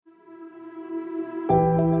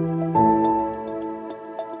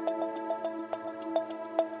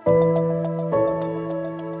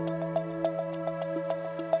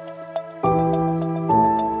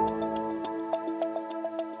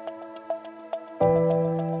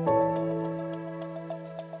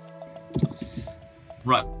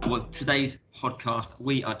Right, well, today's podcast,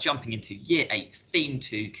 we are jumping into Year 8, Theme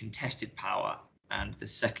 2, Contested Power, and the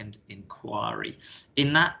second inquiry.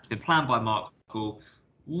 In that, it's been planned by Mark Hall.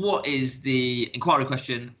 What is the inquiry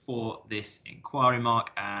question for this inquiry, Mark,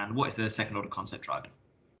 and what is the second order concept driving?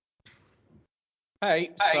 Hey,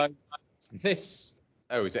 so this.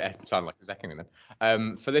 Oh, is it sound like it was echoing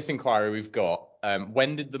then? For this inquiry, we've got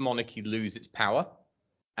when did the monarchy lose its power?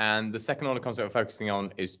 And the second order concept we're focusing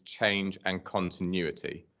on is change and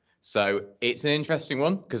continuity. So it's an interesting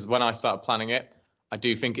one because when I started planning it, I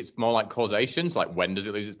do think it's more like causations, like when does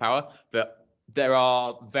it lose its power? But there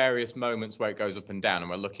are various moments where it goes up and down, and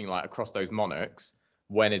we're looking like across those monarchs,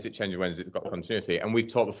 when is it changing, when has it got continuity? And we've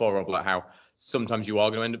talked before, Rob, like how sometimes you are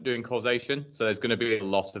going to end up doing causation. So there's going to be a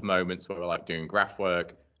lot of moments where we're like doing graph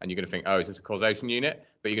work, and you're going to think, oh, is this a causation unit?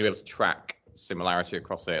 But you're going to be able to track similarity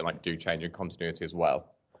across it and like do change and continuity as well.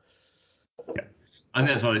 Yeah. I think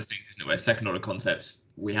that's one of those things, isn't it, where second order concepts,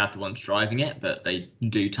 we have the ones driving it, but they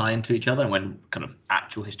do tie into each other. And when kind of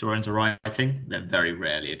actual historians are writing, they're very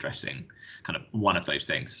rarely addressing kind of one of those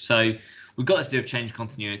things. So we've got this to do with change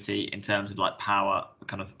continuity in terms of like power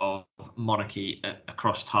kind of monarchy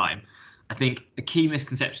across time. I think a key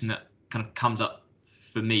misconception that kind of comes up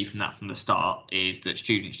for me from the start is that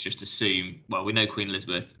students just assume, well, we know Queen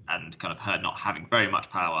Elizabeth and kind of her not having very much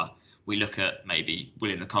power. We look at maybe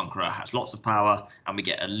William the Conqueror has lots of power and we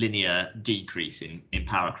get a linear decrease in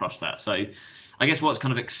power across that. So I guess what's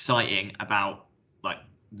kind of exciting about like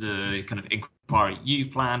the kind of inquiry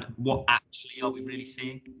you've planned, what actually are we really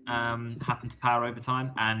seeing happen to power over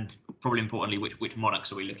time? And probably importantly, which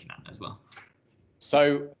monarchs are we looking at as well?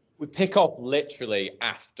 So we pick off literally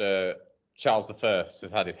after Charles I has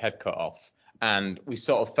had his head cut off. And we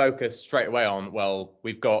sort of focus straight away on, well,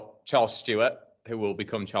 we've got Charles Stuart, who will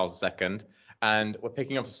become Charles II, and we're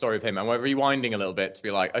picking up the story of him. And we're rewinding a little bit to be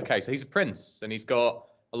like, okay, so he's a prince and he's got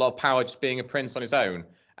a lot of power just being a prince on his own.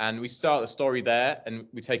 And we start the story there and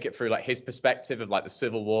we take it through like his perspective of like the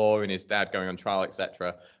Civil War and his dad going on trial,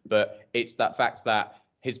 etc. But it's that fact that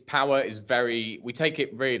his power is we take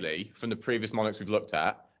it really from the previous monarchs we've looked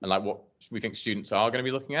at and like what we think students are going to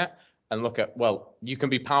be looking at and look at, well, you can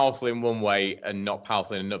be powerful in one way and not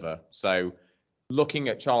powerful in another. So looking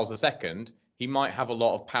at Charles II, he might have a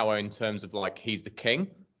lot of power in terms of like he's the king,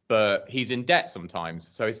 but he's in debt sometimes.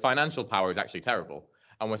 So his financial power is actually terrible.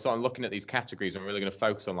 And we're sort of looking at these categories and we're really going to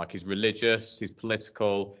focus on like his religious, his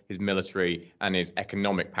political, his military, and his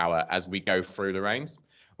economic power as we go through the reigns.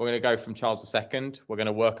 We're going to go from Charles II. We're going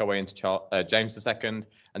to work our way into James II,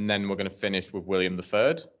 and then we're going to finish with William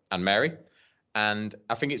III and Mary. And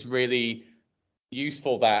I think it's really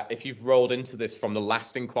useful that if you've rolled into this from the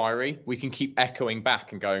last inquiry, we can keep echoing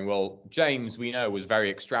back and going, well, James, we know, was very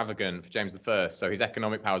extravagant for James I, so his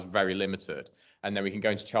economic power is very limited. And then we can go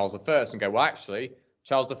into Charles I and go, well, actually,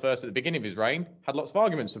 Charles I at the beginning of his reign had lots of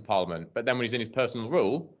arguments with Parliament, but then when he's in his personal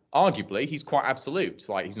rule, arguably, he's quite absolute.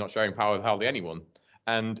 Like, he's not sharing power with hardly anyone.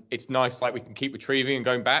 And it's nice, like, we can keep retrieving and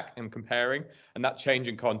going back and comparing, and that change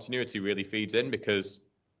in continuity really feeds in because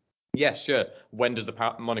yes, sure. When does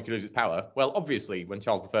the monarchy lose its power? Well, obviously, when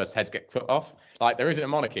Charles I's heads get cut off, like there isn't a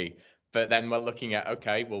monarchy. But then we're looking at,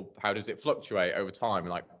 okay, well, how does it fluctuate over time?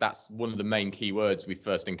 Like that's one of the main key words we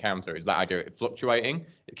first encounter is that idea of it fluctuating.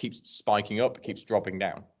 It keeps spiking up, it keeps dropping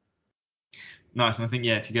down. Nice, and I think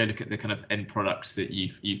if you go look at the kind of end products that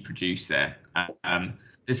you've produced there,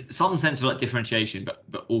 there's some sense of like differentiation,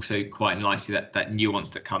 but also quite nicely that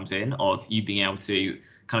nuance that comes in of you being able to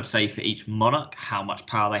kind of say for each monarch how much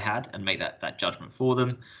power they had and make that judgment for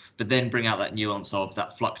them, but then bring out that nuance of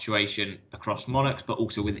that fluctuation across monarchs, but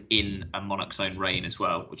also within a monarch's own reign as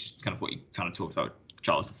well, which is kind of what you kind of talked about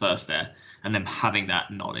Charles I there, and then having that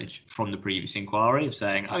knowledge from the previous inquiry of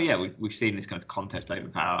saying, oh yeah, we've seen this kind of contest over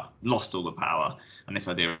power, lost all the power, and this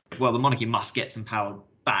idea of, well, the monarchy must get some power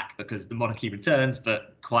back because the monarchy returns,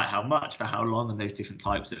 but quite how much, for how long, and those different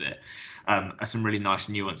types of it are some really nice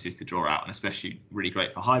nuances to draw out, and especially really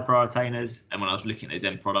great for high power attainers. And when I was looking at those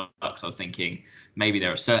end products, I was thinking maybe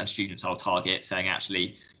there are certain students I'll target saying,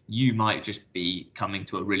 actually, you might just be coming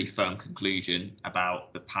to a really firm conclusion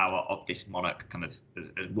about the power of this monarch kind of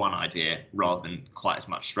as one idea rather than quite as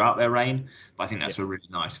much throughout their reign. But I think that's a really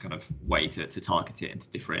nice kind of way to target it and to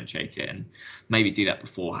differentiate it, and maybe do that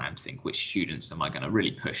beforehand. Think which students am I going to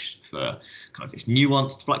really push for kind of this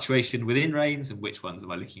nuanced fluctuation within reigns, and which ones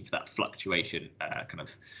am I looking for that fluctuation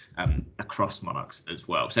across monarchs as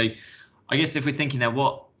well. So I guess if we're thinking there,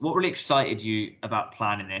 what really excited you about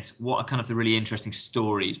planning this? What are kind of the really interesting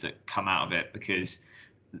stories that come out of it? Because,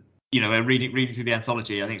 reading through the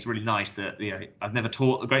anthology, I think it's really nice that, I've never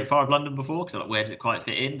taught the Great Fire of London before, because where does it quite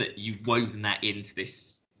fit in? But you've woven that into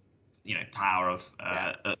this power of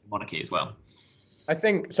monarchy as well. I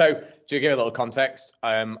think so. To give a little context,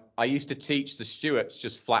 I used to teach the Stuarts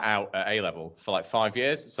just flat out at A level for like 5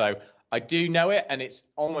 years. So I do know it, and it's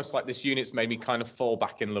almost like this unit's made me kind of fall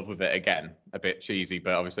back in love with it again. A bit cheesy,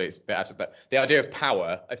 but obviously it's a bit out of. But the idea of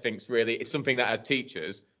power, I think, it's something that as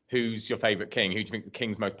teachers, who's your favourite king? Who do you think the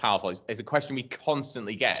king's most powerful? Is a question we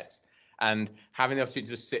constantly get, and having the opportunity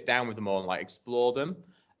to just sit down with them all and like explore them.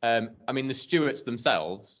 I mean, the Stuarts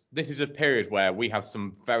themselves, this is a period where we have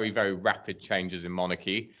some very, very rapid changes in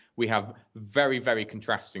monarchy. We have very, very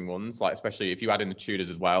contrasting ones, like especially if you add in the Tudors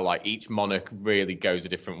as well, like each monarch really goes a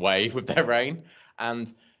different way with their reign.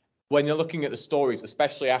 And when you're looking at the stories,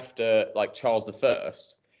 especially after like Charles I,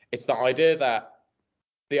 it's the idea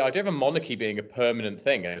of a monarchy being a permanent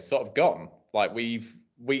thing and it's sort of gone. Like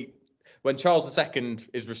when Charles II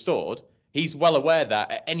is restored, he's well aware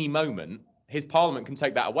that at any moment, his parliament can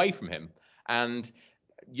take that away from him. And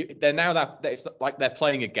they're now that it's like they're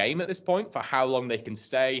playing a game at this point for how long they can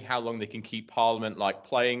stay, how long they can keep parliament like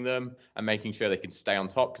playing them and making sure they can stay on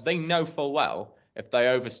top, because they know full well if they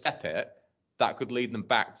overstep it, that could lead them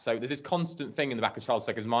back. So there's this constant thing in the back of Charles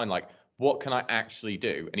II's mind, like, what can I actually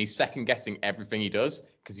do? And he's second guessing everything he does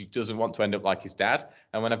because he doesn't want to end up like his dad.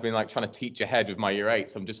 And when I've been like trying to teach ahead with my year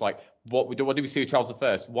 8s, I'm just like, what do we see with Charles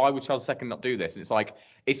I? Why would Charles II not do this? And it's like,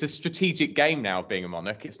 it's a strategic game now of being a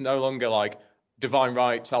monarch. It's no longer like divine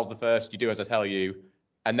right, Charles I, you do as I tell you.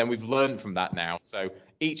 And then we've learned from that now. So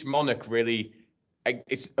each monarch really,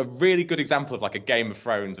 it's a really good example of like a Game of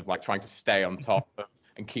Thrones of like trying to stay on top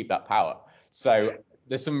and keep that power. So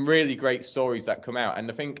there's some really great stories that come out.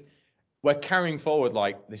 And I think we're carrying forward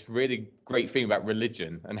like this really great theme about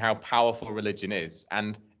religion and how powerful religion is.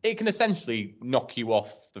 And it can essentially knock you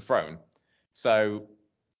off the throne. So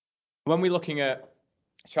when we're looking at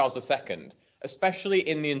Charles II, especially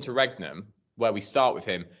in the interregnum, where we start with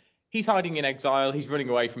him, he's hiding in exile, he's running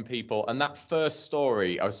away from people. And that first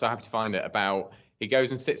story, I was so happy to find it, about he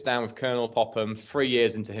goes and sits down with Colonel Popham 3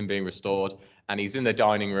 years into him being restored, and he's in the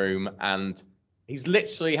dining room and he's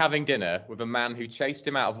literally having dinner with a man who chased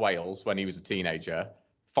him out of Wales when he was a teenager,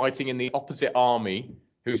 fighting in the opposite army,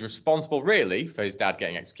 who's responsible really for his dad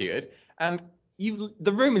getting executed. And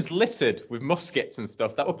the room is littered with muskets and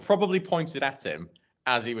stuff that were probably pointed at him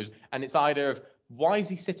as he was. And it's the idea of, why is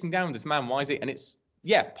he sitting down with this man? Why is he? And it's,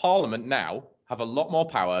 yeah, Parliament now have a lot more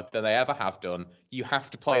power than they ever have done. You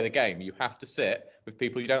have to play the game. You have to sit with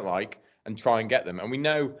people you don't like and try and get them. And we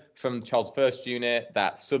know from Charles I's unit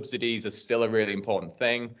that subsidies are still a really important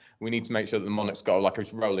thing. We need to make sure that the monarch's got like a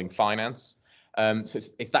rolling finance. So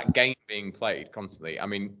it's that game being played constantly. I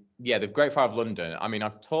mean, yeah, the Great Fire of London, I mean,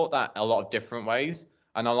 I've taught that a lot of different ways.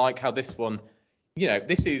 And I like how this one,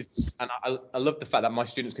 this is, and I love the fact that my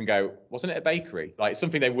students can go, wasn't it a bakery? Like,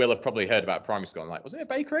 something they will have probably heard about primary school. I'm like, was it a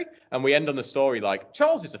bakery? And we end on the story like,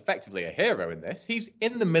 Charles is effectively a hero in this. He's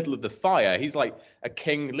in the middle of the fire. He's like a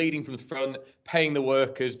king leading from the front, paying the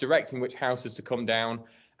workers, directing which houses to come down.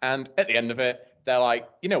 And at the end of it, they're like,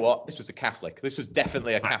 you know what? This was a Catholic. This was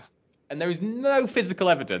definitely a Catholic. And there is no physical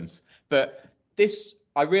evidence. But this,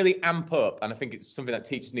 I really amp up, and I think it's something that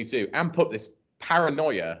teachers need to do, amp up this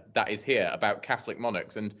paranoia that is here about Catholic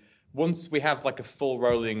monarchs. And once we have like a full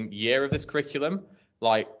rolling year of this curriculum,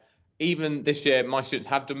 like even this year my students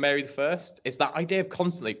have done Mary I, it's that idea of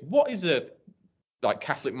constantly, what is a like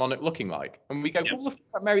Catholic monarch looking like? And we go, well, look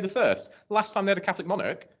at Mary I. Last time they had a Catholic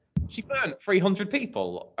monarch, she burnt 300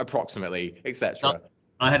 people approximately, etc.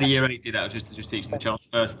 I had a year 8 do that. I was just teaching the Charles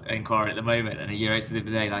I inquiry at the moment, and a year 8 the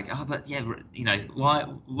other day, like, but yeah,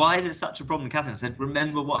 why is it such a problem, Catherine? I said,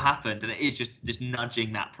 remember what happened, and it is just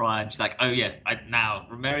nudging that pride. She's like, oh yeah, now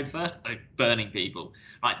Mary I, burning people,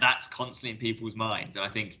 like that's constantly in people's minds, and I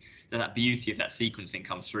think that beauty of that sequencing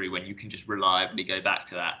comes through when you can just reliably go back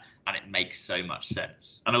to that, and it makes so much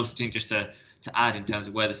sense. And I also think just to add in terms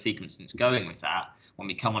of where the sequencing is going with that. When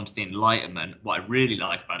we come onto the Enlightenment, what I really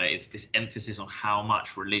like about it is this emphasis on how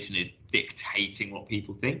much religion is dictating what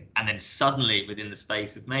people think. And then suddenly, within the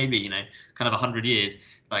space of maybe, kind of 100 years,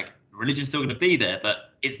 like religion's still going to be there,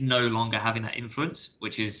 but it's no longer having that influence,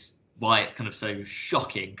 which is why it's kind of so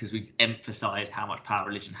shocking, because we've emphasized how much power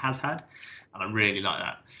religion has had. And I really like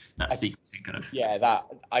that sequencing kind of. Yeah,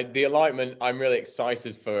 the Enlightenment, I'm really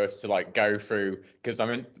excited for us to like go through, because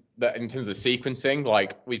that in terms of the sequencing,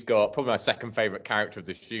 like we've got probably my second favorite character of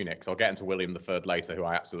this unit, because I'll get into William III later, who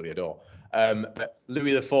I absolutely adore. But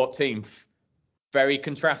Louis XIV, very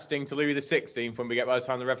contrasting to Louis XVI when we get by the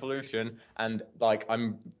time of the Revolution. And like,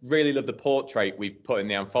 I'm really love the portrait we've put in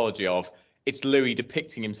the anthology of it's Louis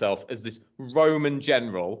depicting himself as this Roman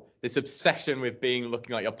general, this obsession with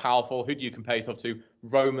looking like you're powerful. Who do you compare yourself to?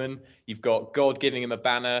 Roman. You've got God giving him a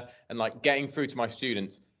banner and like getting through to my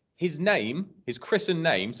students. His name, his christened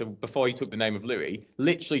name, so before he took the name of Louis,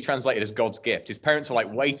 literally translated as God's gift. His parents were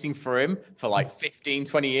like waiting for him for like 15,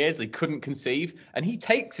 20 years. They couldn't conceive. And he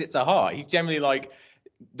takes it to heart. He's generally like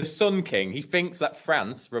the Sun King. He thinks that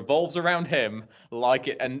France revolves around him like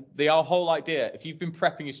it. And our whole idea, if you've been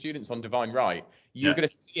prepping your students on divine right, you're going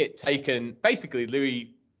to see it taken. Basically,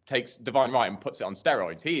 Louis takes divine right and puts it on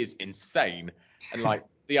steroids. He is insane. And like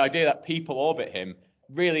the idea that people orbit him,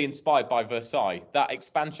 really inspired by Versailles. That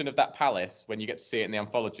expansion of that palace, when you get to see it in the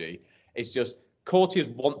anthology, is just courtiers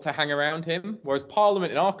want to hang around him, whereas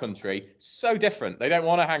Parliament in our country, so different. They don't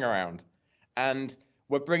want to hang around. And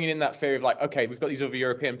we're bringing in that theory of like, okay, we've got these other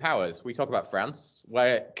European powers. We talk about France.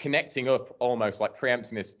 We're connecting up almost like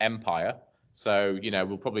preempting this empire. So,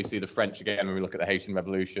 we'll probably see the French again when we look at the Haitian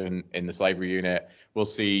Revolution in the slavery unit. We'll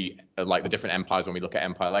see like the different empires when we look at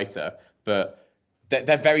empire later. But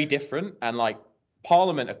they're very different. And like,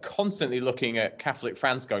 Parliament are constantly looking at Catholic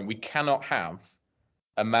France going, we cannot have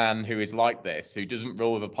a man who is like this, who doesn't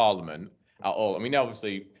rule with a parliament at all. And we know,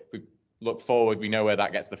 obviously, we look forward, we know where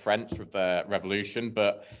that gets the French with the revolution.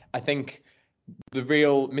 But I think the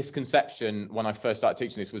real misconception when I first started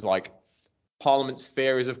teaching this was like Parliament's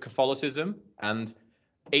fears of Catholicism. And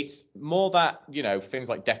it's more that, things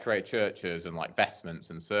like decorated churches and like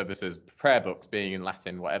vestments and services, prayer books being in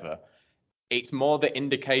Latin, whatever. It's more the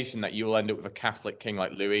indication that you will end up with a Catholic king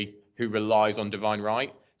like Louis who relies on divine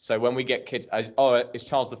right. So when we get kids, is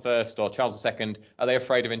Charles I or Charles II, are they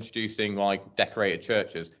afraid of introducing like decorated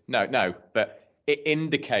churches? No, but it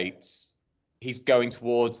indicates he's going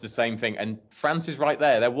towards the same thing. And France is right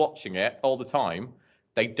there. They're watching it all the time.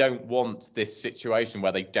 They don't want this situation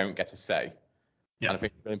where they don't get a say. Yeah. And I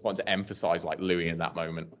think it's really important to emphasize like Louis in that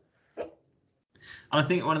moment. I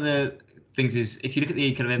think one of the things is, if you look at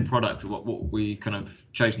the kind of end product, what we kind of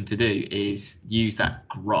chosen to do is use that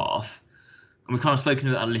graph, and we've kind of spoken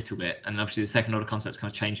about it a little bit, and obviously the second order concepts kind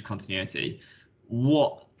of change the continuity.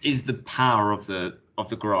 What is the power of the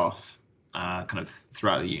graph kind of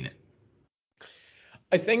throughout the unit?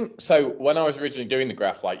 I think so. When I was originally doing the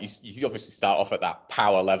graph, like you obviously start off at that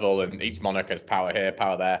power level, and each monarch has power here,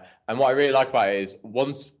 power there. And what I really like about it is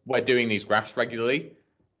once we're doing these graphs regularly,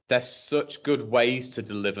 there's such good ways to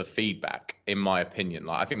deliver feedback, in my opinion.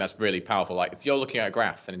 Like I think that's really powerful. Like if you're looking at a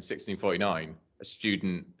graph and in 1649, a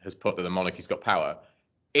student has put that the monarchy's got power,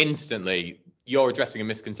 instantly you're addressing a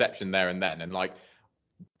misconception there and then. And like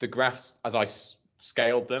the graphs, as I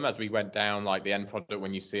scaled them, as we went down like the end product,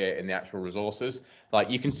 when you see it in the actual resources, like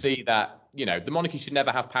you can see that, the monarchy should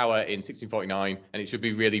never have power in 1649, and it should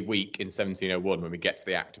be really weak in 1701 when we get to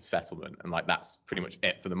the Act of Settlement. And like that's pretty much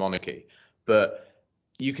it for the monarchy. But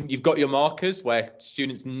you've got your markers where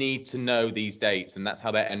students need to know these dates, and that's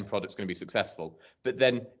how their end product's going to be successful. But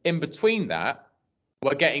then in between that,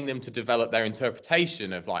 we're getting them to develop their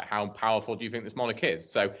interpretation of like how powerful do you think this monarch is.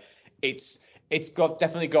 So it's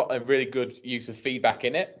definitely got a really good use of feedback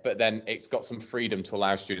in it, but then it's got some freedom to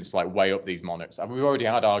allow students to like weigh up these monarchs. And we've already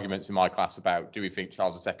had arguments in my class about, do we think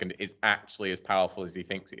Charles II is actually as powerful as he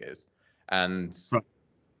thinks he is? And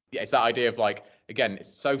yeah, it's that idea of like, again,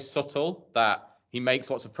 it's so subtle that he makes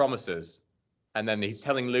lots of promises, and then he's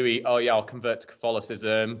telling Louis, oh yeah, I'll convert to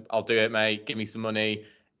Catholicism, I'll do it, mate, give me some money.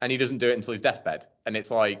 And he doesn't do it until his deathbed. And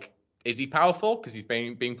it's like, is he powerful because he's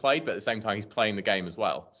being played, but at the same time he's playing the game as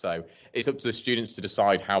well. So it's up to the students to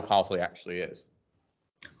decide how powerful he actually is.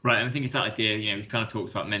 Right, and I think it's that idea, we've kind of talked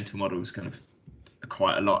about mental models kind of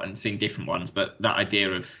quite a lot and seeing different ones, but that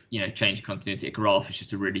idea of, change continuity, a graph is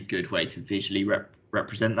just a really good way to visually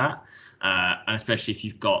represent that. And especially if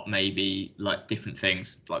you've got maybe like different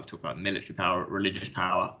things, like we talk about military power, religious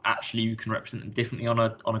power, actually you can represent them differently on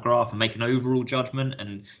a graph and make an overall judgment,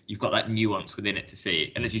 and you've got that nuance within it to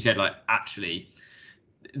see. And as you said, like actually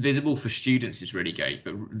visible for students is really great,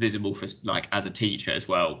 but visible for like as a teacher as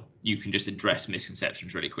well, you can just address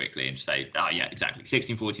misconceptions really quickly and just say, oh yeah, exactly,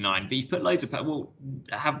 1649, but you put loads of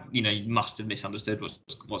you must have misunderstood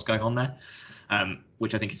what's going on there,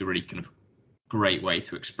 which I think is a really kind of great way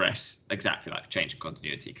to express exactly like change in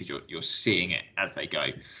continuity, because you're seeing it as they go.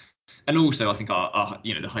 And also I think our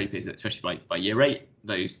the hope is that especially by year 8,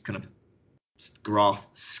 those kind of graph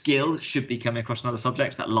skills should be coming across in other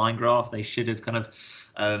subjects. That line graph, they should have kind of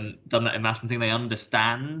done that in maths and thing. They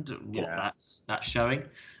understand what that's showing,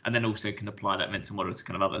 and then also can apply that mental model to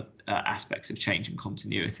kind of other aspects of change and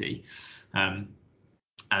continuity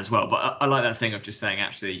as well. But I like that thing of just saying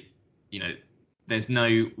actually, there's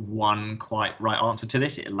no one quite right answer to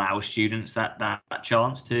this. It allows students that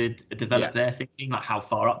chance to develop their thinking. Like, how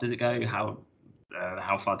far up does it go? How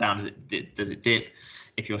far down does it dip?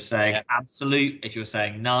 If you're saying absolute, if you're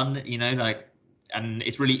saying none, like, and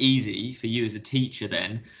it's really easy for you as a teacher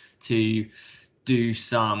then to do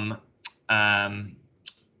some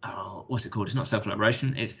what's it called? It's not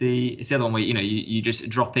self-elaboration. It's the other one where you just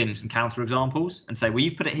drop in some counter examples and say, well,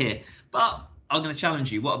 you've put it here, but I'm going to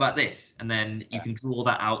challenge you. What about this? And then you can draw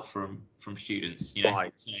that out from students.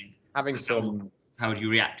 Right. Saying, having some. How would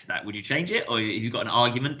you react to that? Would you change it, or have you got an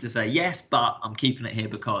argument to say yes, but I'm keeping it here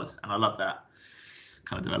because? And I love that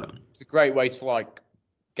kind of development. It's a great way to like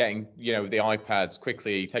getting the iPads,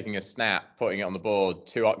 quickly taking a snap, putting it on the board,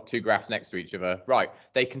 two graphs next to each other. Right,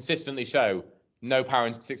 they consistently show no power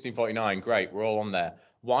in 1649. Great, we're all on there.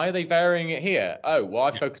 Why are they varying it here? Oh, well,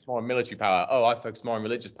 I focus more on military power. Oh, I focus more on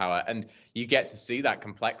religious power. And you get to see that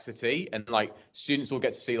complexity, and like students will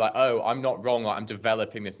get to see like, oh, I'm not wrong. Like, I'm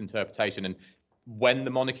developing this interpretation. And when the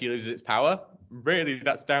monarchy loses its power, really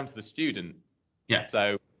that's down to the student. Yeah.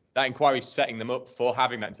 So that inquiry is setting them up for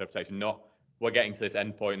having that interpretation, not we're getting to this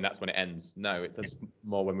end point and that's when it ends. No, it's just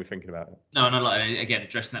more when we're thinking about it. No, and I like, again,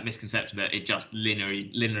 addressing that misconception that it just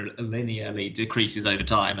linearly decreases over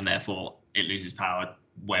time and therefore it loses power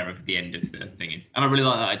wherever the end of the thing is. And I really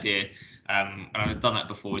like that idea. And I've done that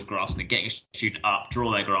before with graphs, and getting a student up,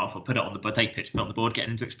 draw their graph, or put it on the board, take a picture, put it on the board,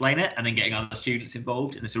 getting them to explain it, and then getting other students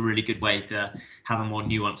involved. And it's a really good way to have a more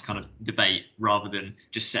nuanced kind of debate rather than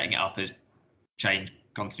just setting it up as change,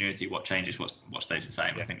 continuity, what changes, what stays the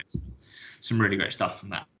same. I think it's some really great stuff from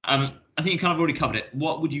that. I think you kind of already covered it.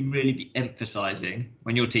 What would you really be emphasizing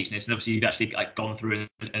when you're teaching this? And obviously you've actually like gone through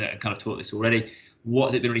and kind of taught this already. What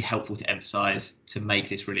has it been really helpful to emphasize to make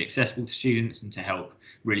this really accessible to students and to help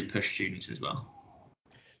really push students as well?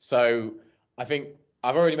 So I think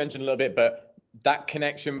I've already mentioned a little bit, but that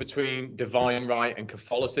connection between divine right and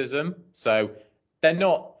Catholicism. So they're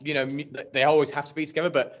not, they always have to be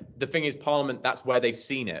together. But the thing is, Parliament, that's where they've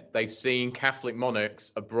seen it. They've seen Catholic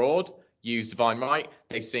monarchs abroad use divine right.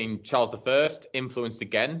 They've seen Charles I influenced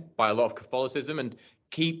again by a lot of Catholicism, and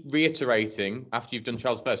keep reiterating after you've done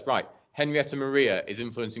Charles I, right, Henrietta Maria is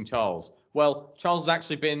influencing Charles. Well, Charles II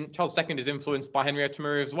is influenced by Henrietta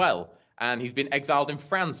Maria as well, and he's been exiled in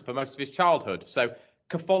France for most of his childhood. So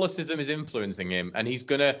Catholicism is influencing him, and he's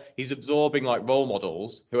absorbing like role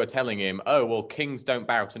models who are telling him, oh, well, kings don't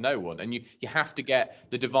bow to no one, and you have to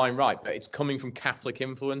get the divine right, but it's coming from Catholic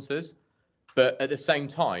influences. But at the same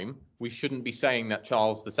time, we shouldn't be saying that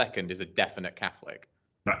Charles II is a definite Catholic.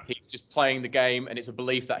 Right. He's just playing the game, and it's a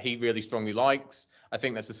belief that he really strongly likes. I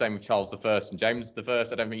think that's the same with Charles I and James I. I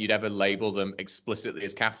don't think you'd ever label them explicitly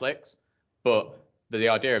as Catholics, but the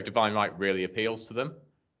idea of divine right really appeals to them.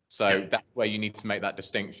 So that's where you need to make that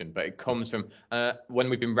distinction. But it comes from when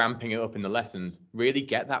we've been ramping it up in the lessons, really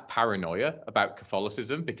get that paranoia about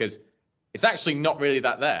Catholicism, because it's actually not really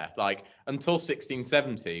that there. Like, until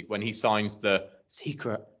 1670, when he signs the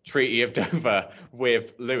secret Treaty of Dover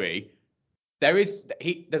with Louis, there's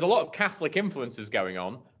a lot of Catholic influences going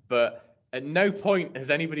on, but at no point has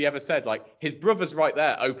anybody ever said, like, his brother's right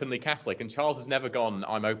there, openly Catholic, and Charles has never gone,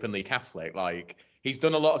 I'm openly Catholic. Like, he's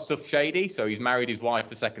done a lot of stuff shady, so he's married his wife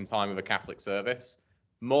a second time with a Catholic service,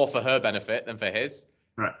 more for her benefit than for his.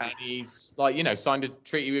 Right. And he's, like, signed a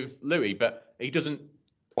treaty with Louis, but he doesn't,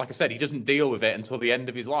 like I said, he doesn't deal with it until the end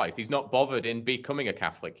of his life. He's not bothered in becoming a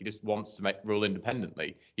Catholic. He just wants to rule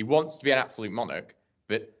independently. He wants to be an absolute monarch,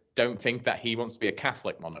 but don't think that he wants to be a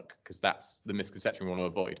Catholic monarch, because that's the misconception we want to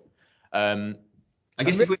avoid. I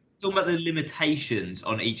guess if we're talking about the limitations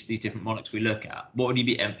on each of these different monarchs we look at, what would you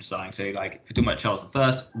be emphasizing? So, like, if we're talking about Charles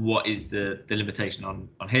I, what is the limitation on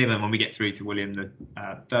him? And when we get through to William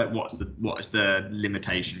III, what is the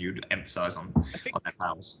limitation you'd emphasize on their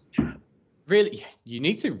powers? Really, you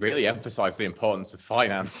need to really emphasize the importance of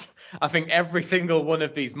finance. I think every single one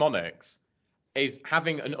of these monarchs is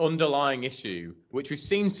having an underlying issue, which we've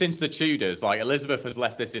seen since the Tudors. Like, Elizabeth has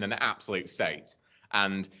left this in an absolute state,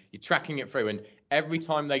 and you're tracking it through. And every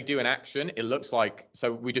time they do an action, it looks like,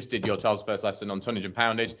 so we just did your Charles I lesson on tonnage and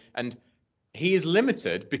poundage, and he is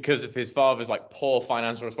limited because of his father's like poor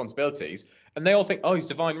financial responsibilities. And they all think, oh, he's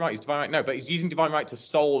divine right. No, but he's using divine right to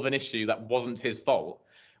solve an issue that wasn't his fault.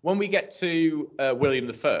 When we get to William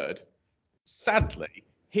III, sadly,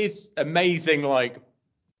 his amazing, like,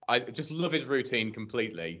 I just love his routine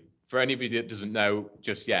completely. For anybody that doesn't know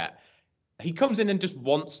just yet, he comes in and just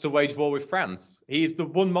wants to wage war with France. He is the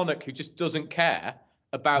one monarch who just doesn't care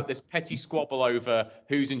about this petty squabble over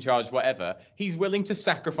who's in charge, whatever. He's willing to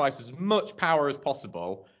sacrifice as much power as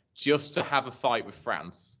possible just to have a fight with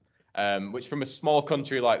France. which from a small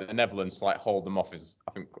country like the Netherlands to like hold them off is,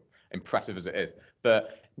 I think, impressive as it is.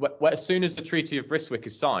 But as soon as the Treaty of Ryswick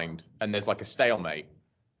is signed and there's like a stalemate,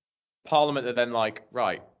 Parliament are then like,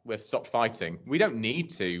 right, we've stopped fighting. We don't need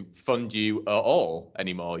to fund you at all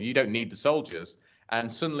anymore. You don't need the soldiers.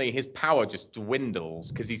 And suddenly his power just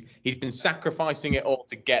dwindles because he's been sacrificing it all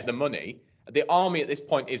to get the money. The army at this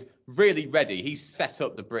point is really ready. He's set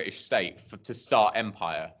up the British state to start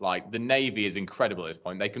empire. Like the navy is incredible at this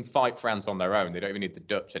point. They can fight France on their own. They don't even need the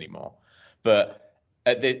Dutch anymore. But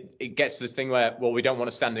it gets to this thing where, well, we don't want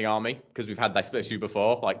a standing army because we've had that split issue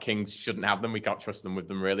before. Like kings shouldn't have them. We can't trust them with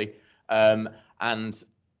them really. And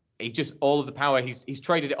he just, all of the power, he's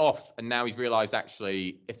traded it off, and now he's realised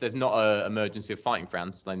actually, if there's not an emergency of fighting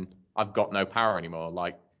France, then I've got no power anymore.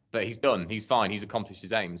 Like, but he's done, he's fine, he's accomplished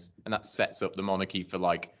his aims, and that sets up the monarchy for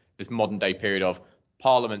like this modern day period of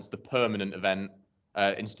Parliament's the permanent event,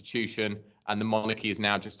 institution, and the monarchy is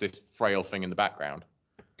now just this frail thing in the background.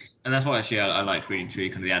 And that's why actually I liked reading through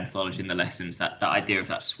kind of the anthology and the lessons, that idea of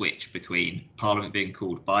that switch between Parliament being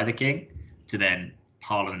called by the king to then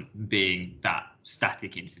Parliament being that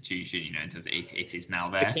static institution, you know, in terms of it is now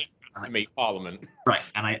there. To meet Parliament, right?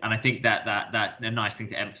 And I think that's a nice thing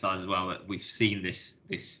to emphasise as well, that we've seen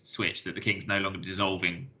this switch, that the king's no longer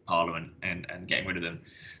dissolving Parliament and getting rid of them.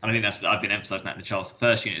 And I think I've been emphasising that in the Charles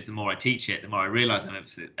I unit. The more I teach it, the more I realise I'm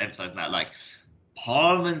emphasising that, like,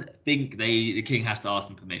 Parliament think the king has to ask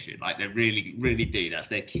them permission. Like, they really do. That's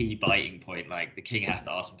their key biting point. Like, the king has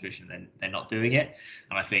to ask them permission, then they're not doing it.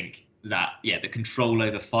 And I think that, the control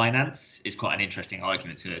over finance is quite an interesting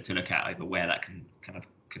argument to look at over where that kind of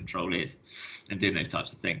control is and doing those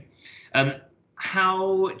types of things.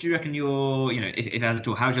 How do you reckon if it has at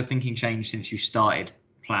all, how's your thinking changed since you started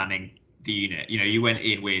planning the unit? You know, you went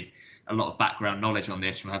in with a lot of background knowledge on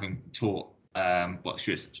this from having taught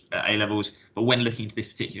just A levels, but when looking to this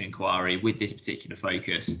particular inquiry with this particular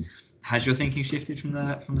focus, has your thinking shifted from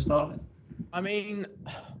the start of it? I mean,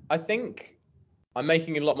 I think I'm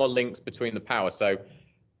making a lot more links between the power. So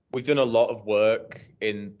we've done a lot of work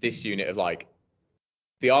in this unit of like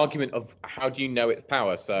the argument of how do you know it's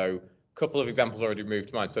power. So a couple of examples already moved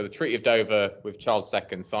to mind. So the Treaty of Dover with Charles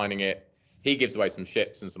II signing it, he gives away some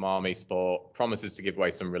ships and some army support, promises to give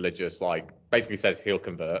away some religious, like basically says he'll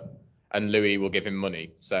convert, and Louis will give him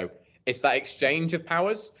money. So it's that exchange of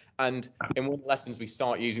powers. And in one of the lessons, we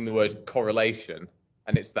start using the word correlation,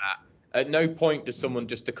 and it's that at no point does someone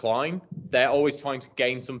just decline. They're always trying to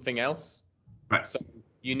gain something else. Right. So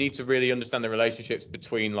you need to really understand the relationships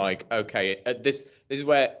between, like, okay, this is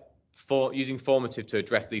where using formative to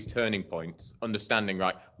address these turning points, understanding,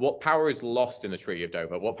 right, what power is lost in the Treaty of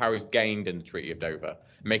Dover, what power is gained in the Treaty of Dover,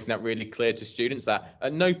 making that really clear to students that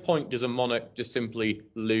at no point does a monarch just simply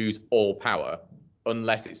lose all power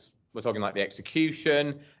unless we're talking like the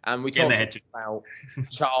execution, and we talked about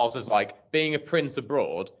Charles as like being a prince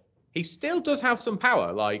abroad. He still does have some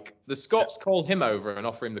power. Like the Scots call him over and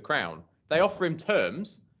offer him the crown. They offer him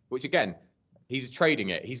terms, which again, he's trading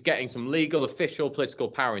it. He's getting some legal, official, political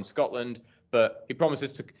power in Scotland, but he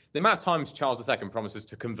promises to. The amount of times Charles II promises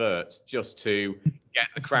to convert just to get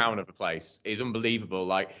the crown of a place is unbelievable.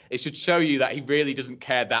 Like, it should show you that he really doesn't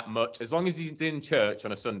care that much. As long as he's in church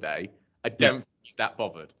on a Sunday, I don't think he's that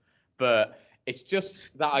bothered. But it's just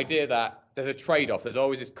that idea that there's a trade-off. There's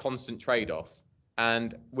always this constant trade-off.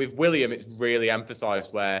 And with William, it's really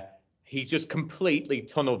emphasized where he just completely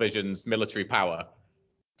tunnel visions military power.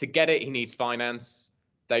 To get it, he needs finance.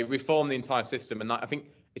 They reform the entire system. And I think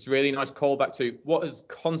it's really a nice callback to what has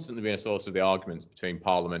constantly been a source of the arguments between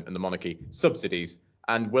Parliament and the monarchy: subsidies.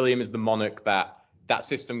 And William is the monarch that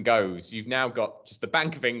system goes. You've now got just the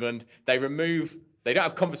Bank of England. They don't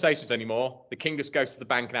have conversations anymore. The king just goes to the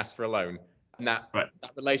bank and asks for a loan. And that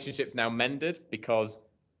relationship's now mended because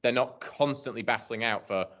they're not constantly battling out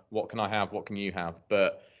for what can I have, what can you have.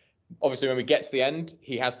 But obviously, when we get to the end,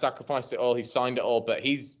 he has sacrificed it all, he's signed it all, but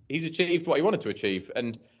he's achieved what he wanted to achieve.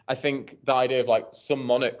 And I think the idea of like some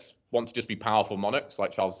monarchs want to just be powerful monarchs,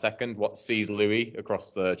 like Charles II, what sees Louis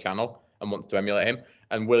across the channel and wants to emulate him.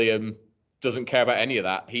 And William doesn't care about any of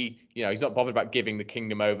that. He's not bothered about giving the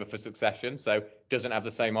kingdom over for succession, so doesn't have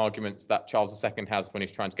the same arguments that Charles II has when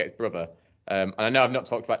he's trying to get his brother. And I know I've not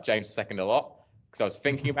talked about James II a lot because I was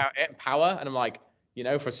thinking about it and power, and I'm like,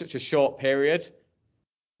 for such a short period,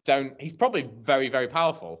 he's probably very, very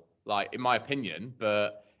powerful, like in my opinion,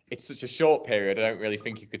 but it's such a short period. I don't really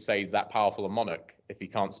think you could say he's that powerful a monarch if he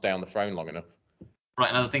can't stay on the throne long enough. Right,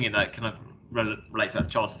 and I was thinking that kind of relates to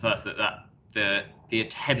Charles I, that the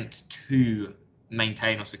attempt to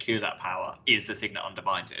maintain or secure that power is the thing that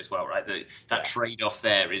undermines it as well, right? That trade-off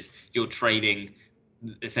there is you're trading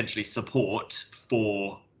essentially support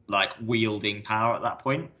for like wielding power at that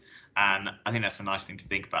point. And I think that's a nice thing to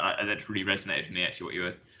think about. That really resonated with me, actually, what you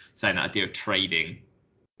were saying, that idea of trading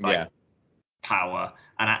like power.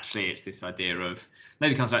 And actually it's this idea of,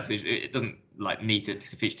 maybe comes back to it doesn't like need to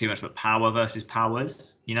feature too much, but power versus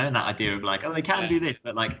powers, you know, and that idea of like, oh, they can do this,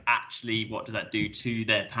 but like actually what does that do to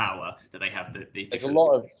their power that they have these There's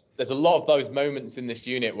different... there's a lot of those moments in this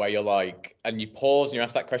unit where you're like, and you pause and you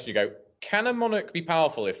ask that question, you go, can a monarch be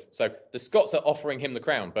powerful? If so, the Scots are offering him the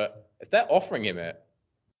crown, but if they're offering him it,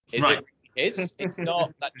 is Right. it his? It's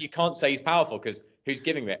not that. You can't say he's powerful because who's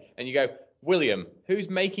giving it? And you go, William, who's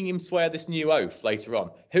making him swear this new oath later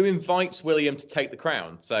on? Who invites William to take the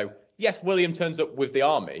crown? So yes, William turns up with the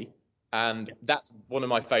army, and that's one of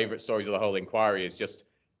my favourite stories of the whole inquiry, is just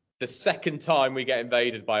the second time we get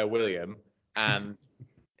invaded by a William, and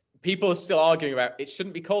people are still arguing about it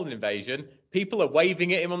shouldn't be called an invasion. People are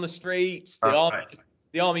waving at him on the streets.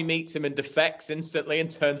 The army meets him and defects instantly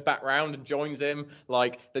and turns back round and joins him.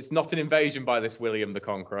 Like, it's not an invasion by this William the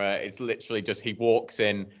Conqueror. It's literally just he walks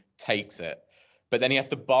in, takes it. But then he has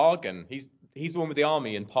to bargain. He's the one with the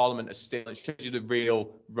army, and Parliament is still... It shows you the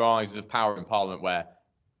real rise of power in Parliament, where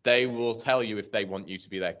they will tell you if they want you to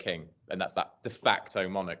be their king. And that's that de facto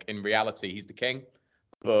monarch. In reality, he's the king.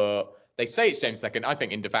 But they say it's James II. I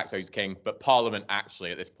think in de facto he's king. But Parliament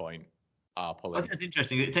actually, at this point, are pulling. Well, that's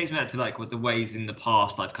interesting. It takes me back to like what the ways in the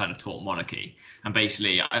past I've kind of taught monarchy. And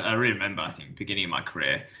basically, I really remember, I think, beginning of my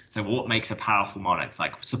career. So what makes a powerful monarch? It's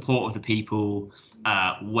like support of the people,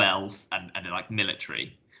 wealth, and like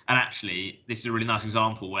military. And actually, this is a really nice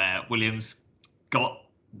example where William's got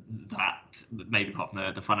that, maybe apart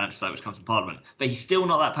from the financial side, which comes from Parliament, but he's still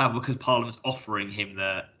not that powerful because Parliament's offering him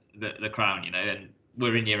the crown, you know. And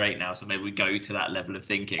we're in year 8 now, so maybe we go to that level of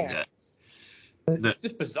thinking that. It's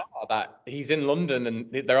just bizarre that he's in London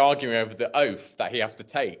and they're arguing over the oath that he has to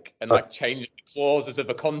take and like changing the clauses of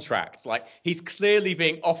the contract. Like, he's clearly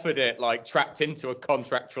being offered it, like trapped into a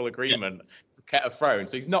contractual agreement to get a throne.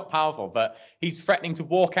 So he's not powerful, but he's threatening to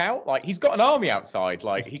walk out. Like, he's got an army outside.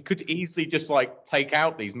 Like, he could easily just like take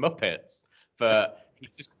out these Muppets. But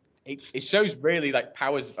he's just, it shows really like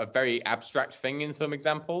power's a very abstract thing in some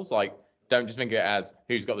examples. Like, don't just think of it as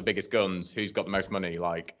who's got the biggest guns, who's got the most money.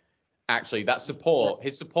 Like, actually, that support,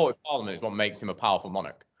 his support of Parliament, is what makes him a powerful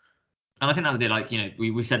monarch. And I think that would be like, you know,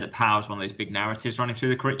 we said that power is one of those big narratives running through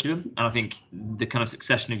the curriculum. And I think the kind of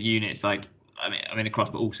succession of units, like, I mean across,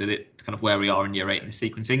 but also the kind of where we are in year 8 in the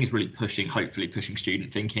sequencing is really hopefully pushing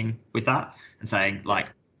student thinking with that and saying, like,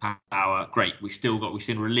 power, great. We've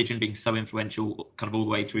seen religion being so influential kind of all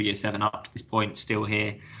the way through year 7 up to this point, still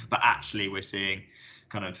here. But actually, we're seeing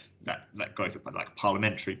kind of that growth of like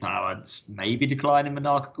parliamentary power, maybe decline in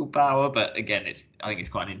monarchical power, but again, I think it's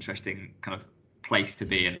quite an interesting kind of place to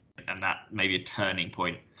be, and that maybe a turning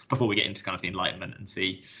point before we get into kind of the Enlightenment and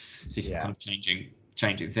see some kind of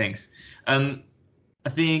changing things. I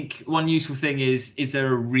think one useful thing is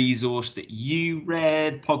there a resource that you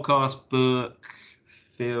read, podcast, book,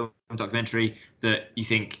 film, documentary, that you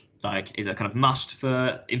think like is a kind of must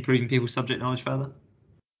for improving people's subject knowledge further?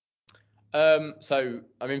 So,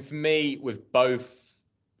 I mean, for me, with both,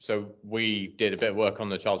 so we did a bit of work on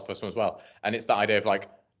the Charles I one as well, and it's that idea of like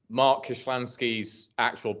Mark Kislansky's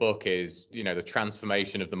actual book is, you know, the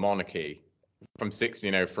transformation of the monarchy from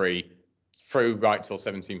 1603 through right till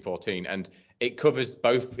 1714, and it covers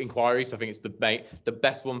both inquiries. I think it's the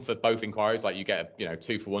best one for both inquiries. Like, you get a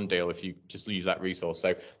 2-for-1 deal if you just use that resource.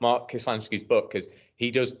 So Mark Kislansky's book, because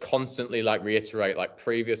he does constantly like reiterate like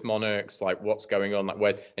previous monarchs, like what's going on, like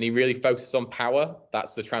where, and he really focuses on power.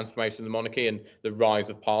 That's the transformation of the monarchy and the rise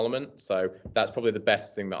of Parliament. So that's probably the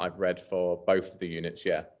best thing that I've read for both of the units.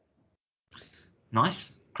 Yeah. Nice,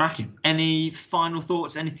 cracking. Any final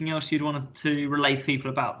thoughts? Anything else you'd want to relay to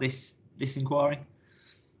people about this inquiry?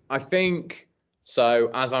 I think so.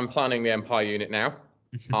 As I'm planning the Empire unit now,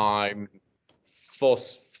 I'm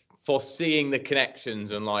foreseeing the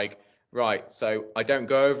connections and like. Right, so I don't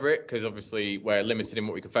go over it because obviously we're limited in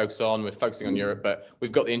what we can focus on. We're focusing on Europe, but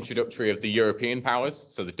we've got the introductory of the European powers,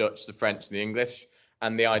 so the Dutch, the French, and the English,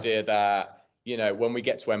 and the idea that, you know, when we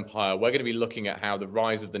get to Empire, we're going to be looking at how the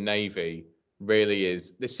rise of the Navy really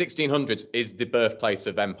is. The 1600s is the birthplace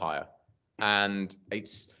of Empire, and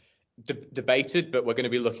it's debated, but we're going to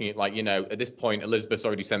be looking at, like, you know, at this point, Elizabeth's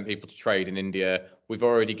already sent people to trade in India. We've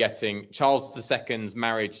already getting Charles II's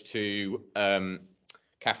marriage to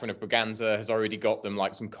Catherine of Braganza has already got them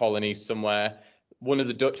like some colonies somewhere. One of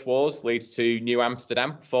the Dutch wars leads to New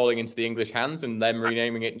Amsterdam falling into the English hands and them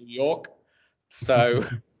renaming it New York. So,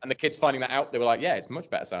 and the kids finding that out, they were like, yeah, it's much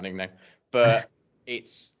better sounding now. But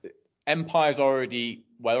it's Empire's already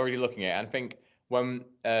looking at it. And I think when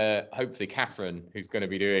hopefully Catherine, who's going to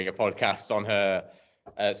be doing a podcast on her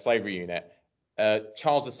slavery unit,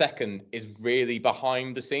 Charles II is really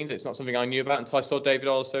behind the scenes. It's not something I knew about until I saw David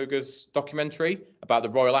Olusoga's documentary about the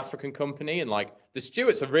Royal African Company, and like the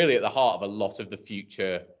Stuarts are really at the heart of a lot of the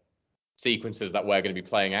future sequences that we're going to be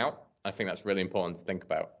playing out. I think that's really important to think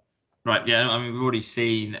about. Right, yeah, I mean, we've already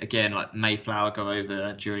seen, again, like Mayflower go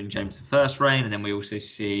over during James I's reign, and then we also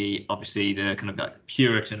see, obviously, the kind of like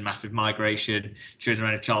Puritan massive migration during the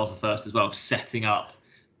reign of Charles I as well, setting up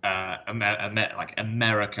like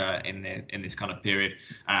America in this kind of period,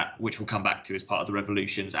 which we'll come back to as part of the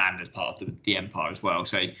revolutions and as part of the empire as well.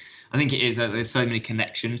 So I think it is, there's so many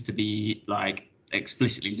connections to be like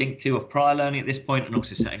explicitly linked to of prior learning at this point, and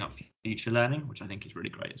also setting up future learning, which I think is really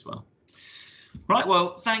great as well. Right,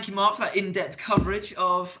 well, thank you, Mark, for that in-depth coverage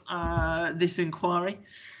of this inquiry.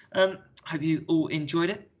 Hope you all enjoyed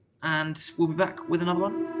it, and we'll be back with another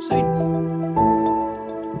one soon.